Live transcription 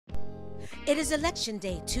It is Election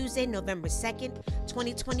Day, Tuesday, November 2nd,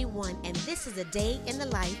 2021, and this is a day in the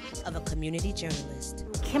life of a community journalist.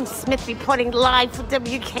 Kim Smith reporting live for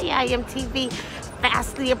WKIM TV,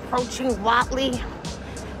 fastly approaching Watley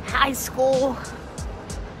High School,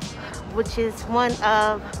 which is one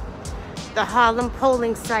of the Harlem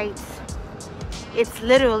polling sites. It's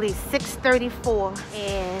literally 6:34,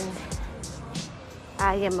 and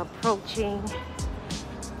I am approaching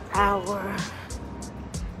our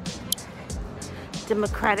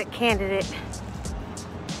Democratic candidate.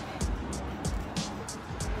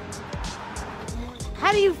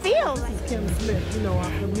 How do you feel? This is Kim Smith, you know,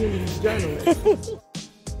 our community journalist.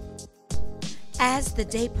 As the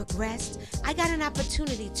day progressed, I got an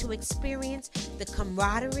opportunity to experience the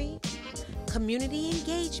camaraderie, community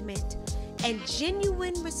engagement, and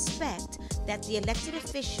genuine respect that the elected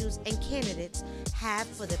officials and candidates have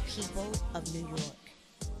for the people of New York.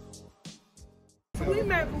 We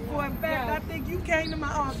met before. In fact, I think you came to my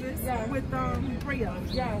office with Priya.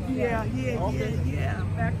 Yeah.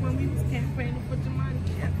 Back when we was campaigning for Jamani.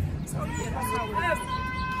 Yeah. So yeah, that's how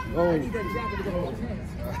it is.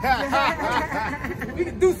 We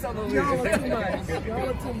can do something with it. Y'all are too much. Y'all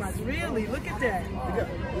are too much. Really? Look at that.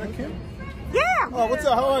 Yeah. Oh, what's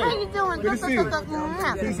up? How are you? How you doing? Good to see you. Good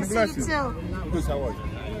to see you too. Good, how are you?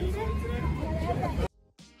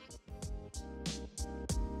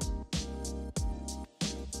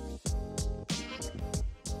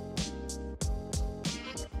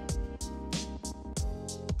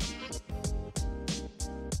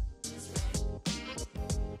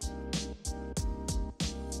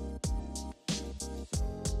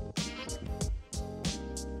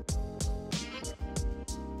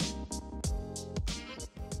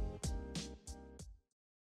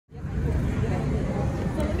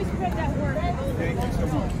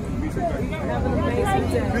 Have an amazing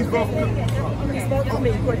day. Please vote for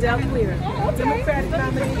me, Cordell Clear, Democratic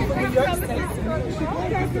nominee for New York State.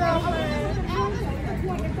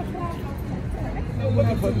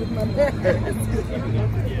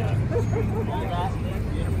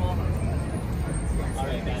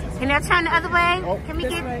 Can I turn the other way? Can we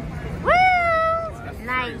get? Woo!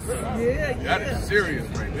 Nice. Yeah. That is serious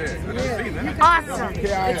right there. I didn't see that. Awesome.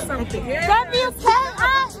 It's something. WKIM.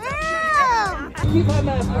 Keep my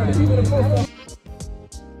mouth for the people to post.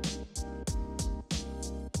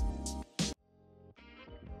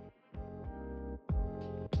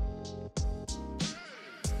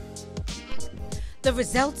 The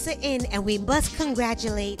results are in, and we must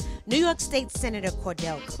congratulate New York State Senator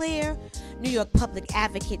Cordell Clear, New York Public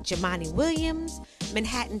Advocate Jamani Williams,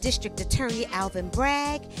 Manhattan District Attorney Alvin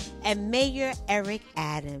Bragg, and Mayor Eric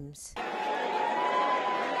Adams.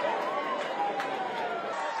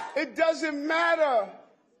 It doesn't matter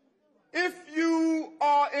if you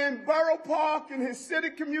are in Borough Park in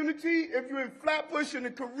Hasidic community, if you're in Flatbush in the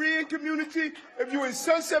Korean community, if you're in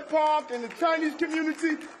Sunset Park in the Chinese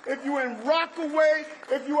community, if you're in Rockaway,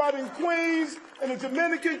 if you're out in Queens in the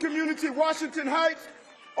Dominican community, Washington Heights,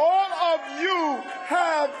 all of you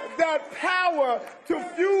have that power to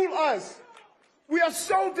fuel us. We are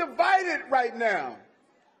so divided right now,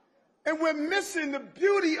 and we're missing the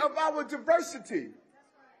beauty of our diversity.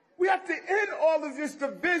 We have to end all of this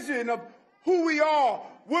division of who we are,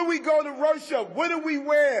 where we go to worship, what do we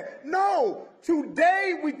wear. No,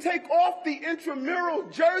 today we take off the intramural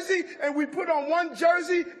jersey and we put on one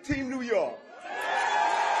jersey, Team New York.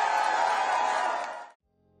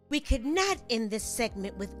 We could not end this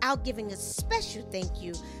segment without giving a special thank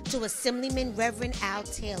you to Assemblyman Reverend Al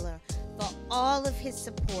Taylor for all of his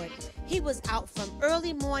support. He was out from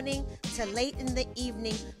early morning to late in the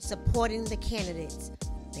evening supporting the candidates.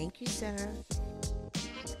 Thank you, sir.